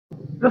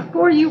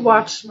Before you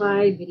watch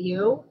my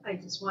video, I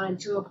just wanted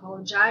to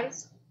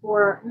apologize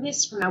for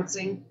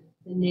mispronouncing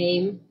the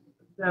name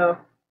of the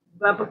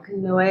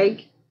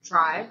Wampanoag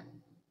tribe.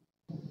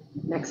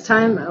 Next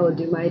time I will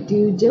do my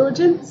due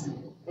diligence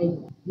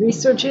and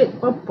research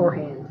it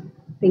beforehand.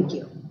 Thank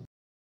you.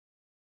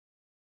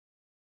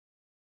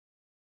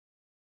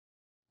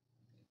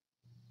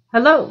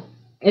 Hello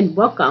and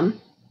welcome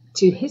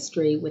to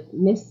History with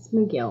Miss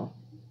McGill.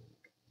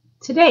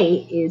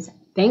 Today is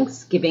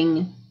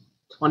Thanksgiving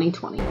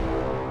 2020,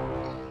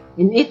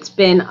 and it's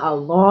been a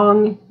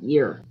long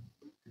year.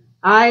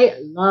 I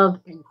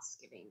love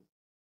Thanksgiving.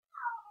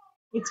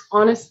 It's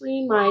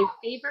honestly my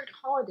favorite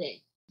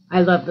holiday.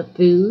 I love the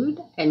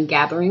food and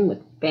gathering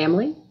with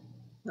family,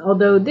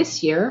 although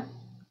this year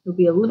will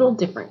be a little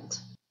different.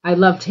 I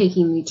love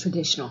taking the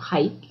traditional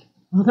hike,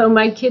 although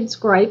my kids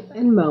gripe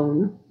and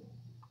moan.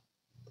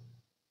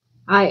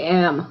 I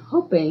am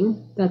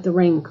hoping that the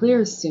rain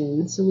clears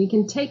soon so we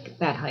can take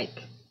that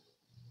hike.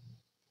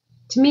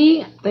 To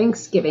me,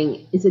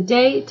 Thanksgiving is a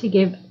day to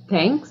give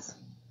thanks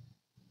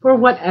for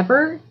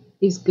whatever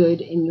is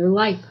good in your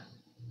life.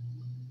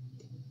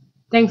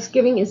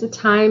 Thanksgiving is a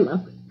time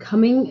of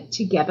coming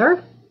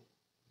together,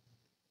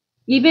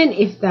 even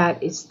if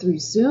that is through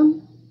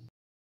Zoom.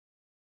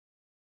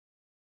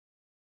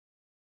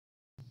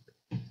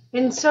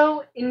 And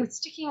so, in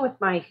sticking with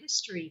my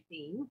history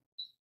theme,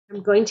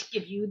 I'm going to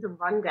give you the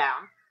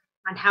rundown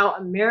on how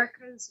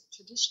America's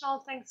traditional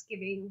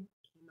Thanksgiving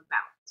came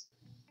about.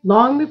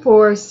 Long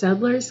before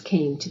settlers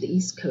came to the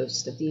east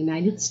coast of the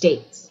United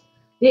States,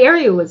 the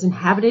area was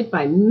inhabited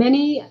by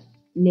many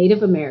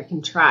Native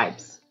American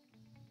tribes.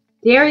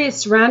 The area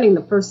surrounding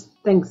the first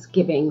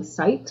Thanksgiving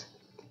site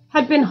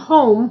had been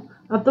home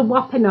of the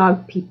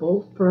Wampanoag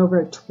people for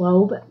over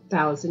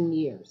 12,000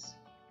 years.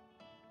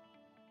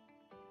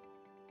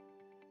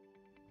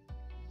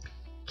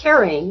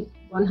 Carrying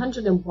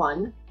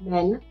 101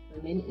 men,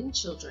 women, and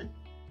children,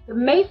 the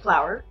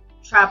Mayflower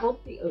traveled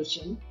the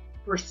ocean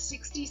for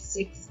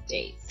 66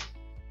 days.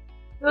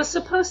 It was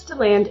supposed to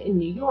land in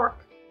New York,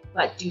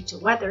 but due to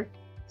weather,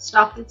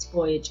 stopped its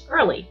voyage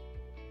early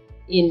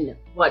in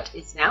what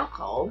is now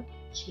called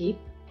Cape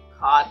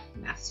Cod,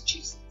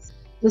 Massachusetts.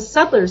 The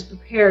settlers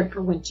prepared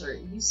for winter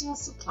using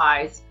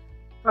supplies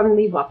from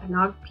the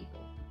Wampanoag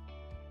people.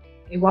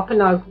 A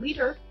Wampanoag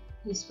leader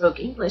who spoke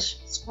English,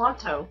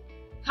 Squanto,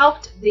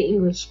 helped the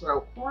English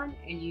grow corn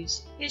and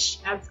use fish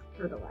as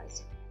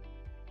fertilizer.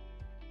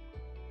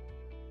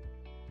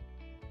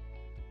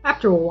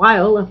 After a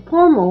while, a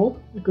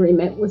formal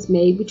agreement was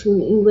made between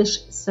the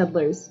English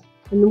settlers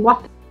and the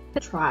Wampanoag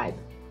tribe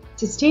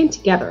to stand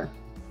together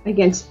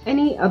against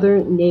any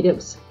other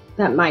natives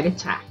that might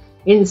attack.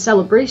 In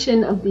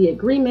celebration of the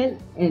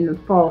agreement and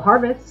fall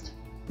harvest,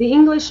 the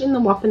English and the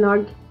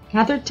Wampanoag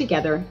gathered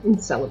together in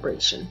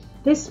celebration.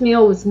 This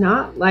meal was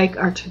not like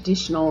our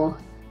traditional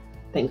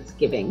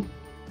Thanksgiving.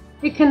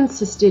 It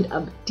consisted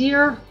of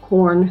deer,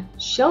 corn,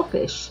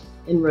 shellfish,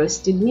 and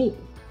roasted meat.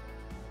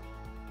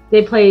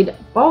 They played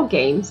ball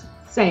games,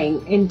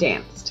 sang, and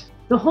danced.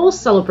 The whole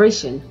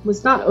celebration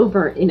was not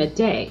over in a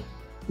day.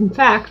 In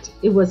fact,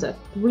 it was a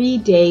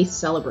 3-day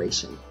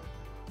celebration.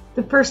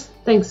 The first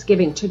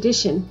Thanksgiving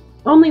tradition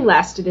only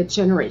lasted a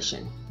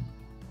generation.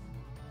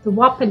 The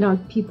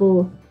Wampanoag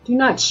people do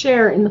not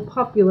share in the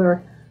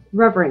popular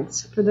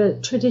reverence for the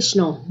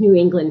traditional New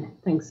England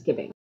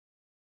Thanksgiving.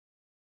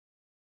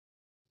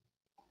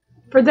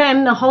 For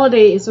them, the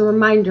holiday is a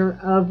reminder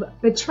of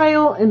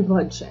betrayal and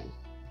bloodshed.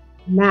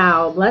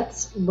 Now,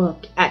 let's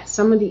look at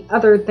some of the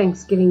other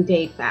Thanksgiving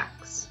Day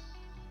facts.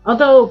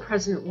 Although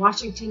President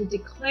Washington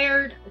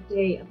declared a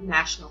day of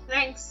national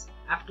thanks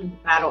after the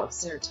Battle of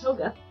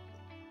Saratoga,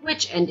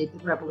 which ended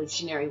the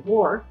Revolutionary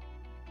War,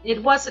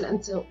 it wasn't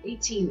until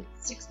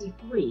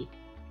 1863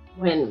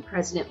 when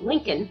President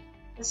Lincoln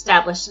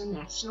established a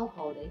national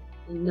holiday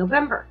in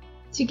November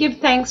to give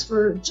thanks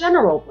for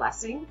general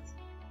blessings.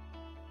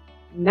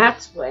 And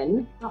that's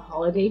when the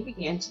holiday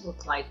began to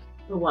look like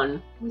the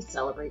one we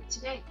celebrate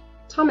today.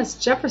 Thomas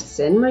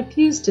Jefferson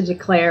refused to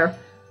declare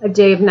a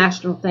day of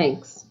national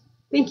thanks,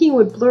 thinking it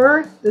would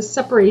blur the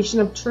separation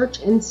of church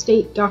and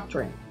state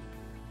doctrine.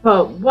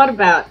 But what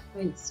about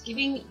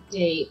Thanksgiving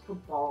Day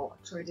football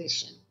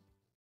tradition?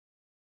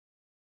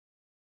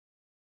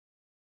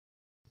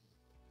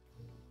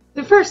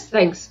 The first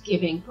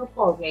Thanksgiving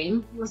football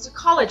game was a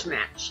college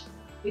match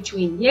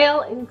between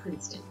Yale and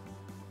Princeton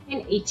in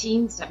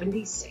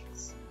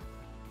 1876.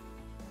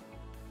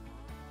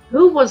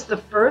 Who was the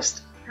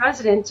first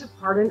president to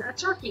pardon a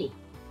turkey?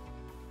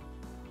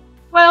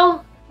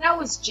 Well, that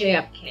was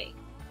JFK.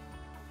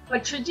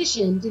 But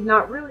tradition did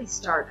not really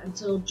start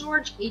until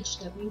George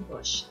H.W.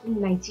 Bush in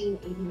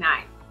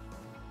 1989.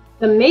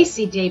 The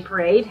Macy Day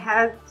Parade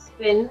has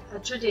been a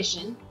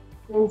tradition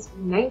since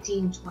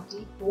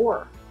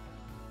 1924.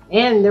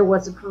 And there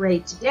was a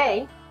parade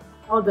today,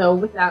 although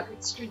without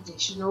its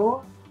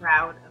traditional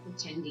crowd of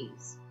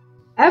attendees.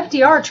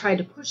 FDR tried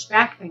to push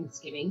back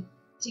Thanksgiving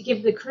to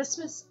give the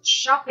Christmas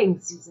shopping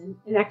season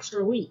an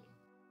extra week.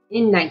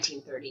 In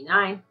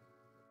 1939,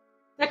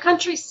 the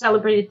country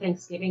celebrated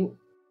Thanksgiving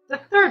the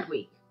third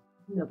week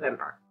of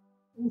November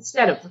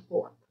instead of the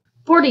fourth.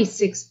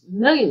 46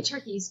 million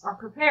turkeys are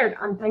prepared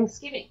on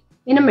Thanksgiving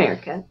in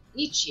America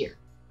each year,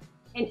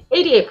 and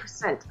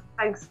 88% of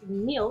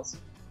Thanksgiving meals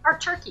are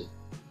turkey,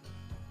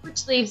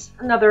 which leaves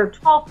another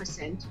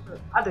 12% for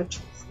other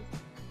choices,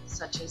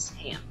 such as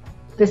ham.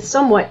 This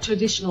somewhat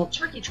traditional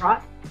turkey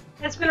trot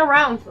has been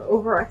around for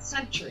over a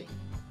century.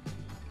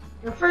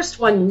 The first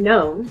one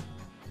known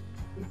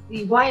is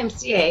the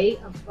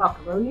YMCA of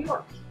Buffalo, New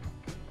York,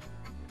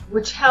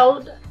 which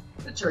held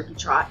the turkey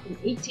trot in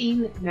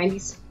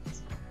 1896.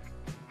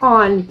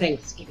 On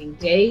Thanksgiving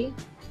Day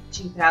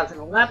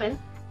 2011,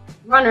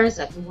 runners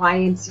at the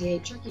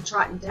YMCA Turkey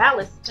Trot in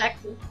Dallas,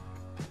 Texas,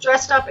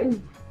 dressed up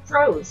in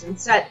droves and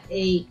set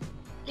a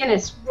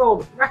Guinness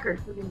World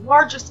Record for the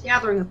largest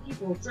gathering of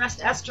people dressed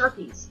as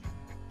turkeys.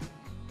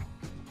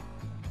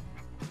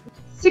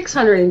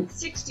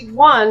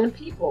 661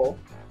 people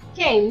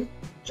came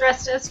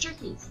dressed as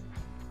turkeys.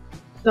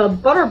 The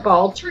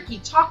Butterball Turkey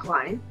Talk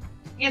Line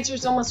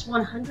answers almost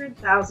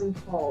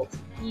 100,000 calls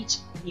each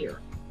year.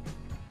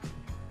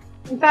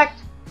 In fact,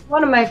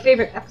 one of my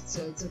favorite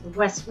episodes of The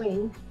West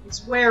Wing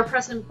is where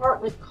President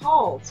Bartlet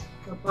called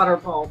the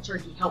Butterball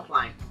Turkey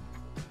Helpline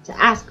to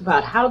ask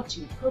about how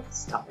to cook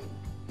stuffing.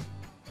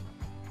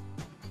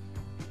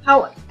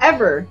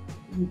 However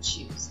you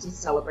choose to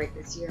celebrate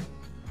this year,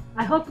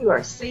 I hope you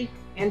are safe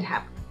and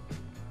happy.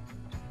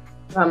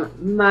 From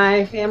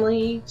my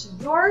family to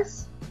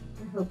yours,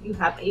 I hope you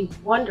have a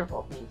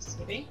wonderful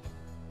Thanksgiving.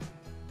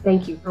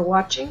 Thank you for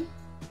watching.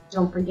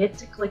 Don't forget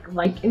to click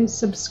like and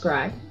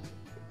subscribe.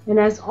 And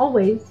as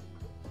always,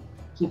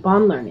 keep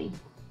on learning.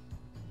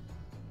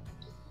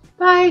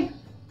 Bye!